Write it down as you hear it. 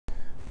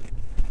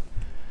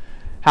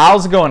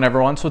How's it going,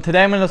 everyone? So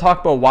today I'm going to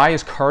talk about why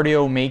is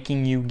cardio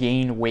making you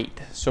gain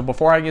weight. So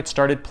before I get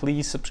started,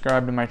 please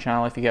subscribe to my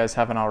channel if you guys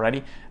haven't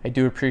already. I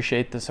do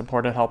appreciate the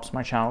support. It helps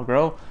my channel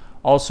grow.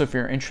 Also, if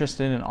you're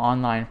interested in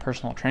online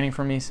personal training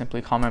from me, simply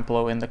comment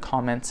below in the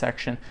comment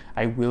section.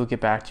 I will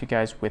get back to you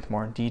guys with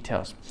more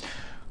details.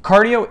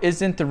 Cardio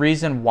isn't the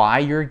reason why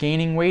you're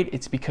gaining weight.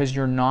 It's because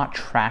you're not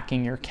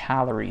tracking your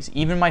calories.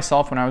 Even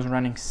myself, when I was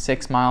running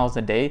 6 miles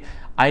a day,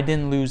 I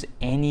didn't lose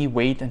any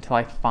weight until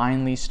I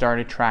finally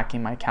started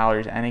tracking my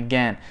calories.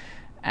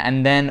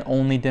 And then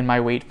only did my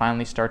weight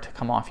finally start to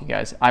come off, you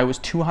guys. I was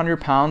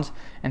 200 pounds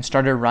and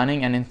started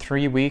running, and in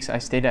 3 weeks, I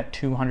stayed at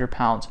 200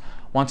 pounds.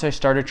 Once I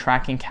started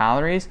tracking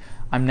calories,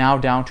 I'm now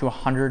down to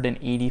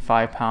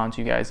 185 pounds,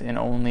 you guys, in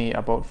only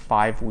about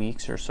 5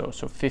 weeks or so.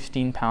 So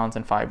 15 pounds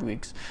in 5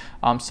 weeks.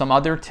 Some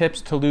other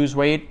tips to lose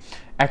weight: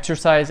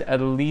 exercise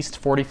at least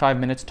 45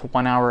 minutes to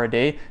 1 hour a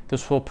day.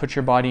 This will put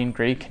your body in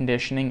great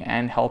conditioning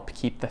and help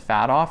keep the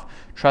fat off.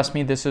 Trust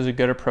me, this is a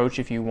good approach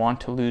if you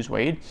want to lose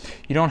weight.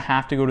 You don't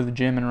have to go to the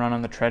gym and run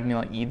on the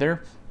treadmill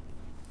either.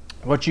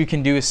 What you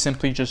can do is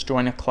simply just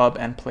join a club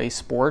and play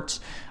sports.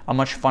 A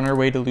much funner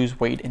way to lose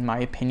weight, in my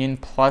opinion.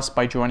 Plus,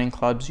 by joining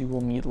clubs, you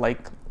will meet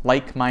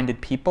like-minded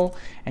people,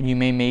 and you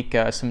may make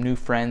some new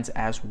friends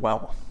as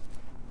well.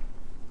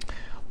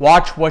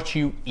 Watch what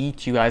you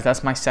eat, you guys.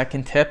 That's my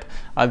second tip.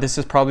 This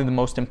is probably the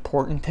most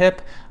important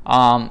tip.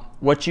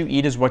 What you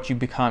eat is what you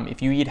become.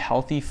 If you eat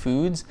healthy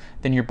foods,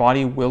 then your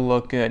body will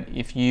look good.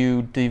 If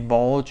you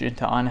divulge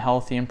into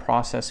unhealthy and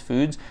processed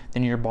foods,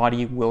 then your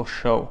body will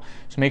show.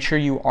 So make sure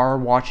you are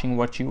watching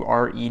what you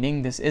are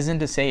eating. This isn't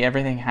to say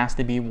everything has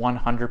to be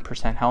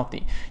 100%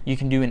 healthy. You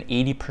can do an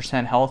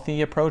 80%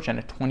 healthy approach and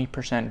a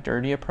 20%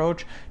 dirty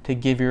approach to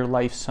give your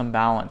life some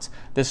balance.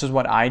 This is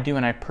what I do,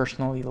 and I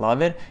personally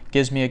love it. It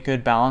gives me a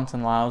good balance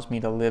and allows me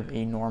to live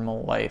a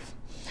normal life.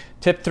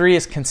 Tip 3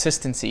 is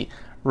consistency.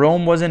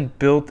 Rome wasn't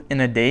built in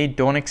a day.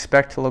 Don't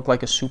expect to look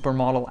like a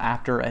supermodel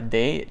after a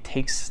day. It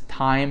takes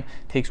time,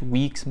 takes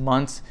weeks,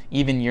 months,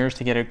 even years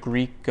to get a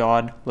Greek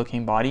god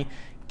looking body.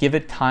 Give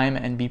it time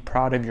and be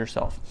proud of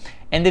yourself.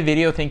 End the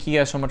video. Thank you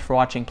guys so much for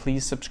watching.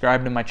 Please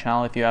subscribe to my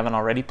channel if you haven't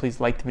already.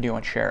 Please like the video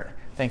and share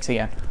it. Thanks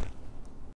again.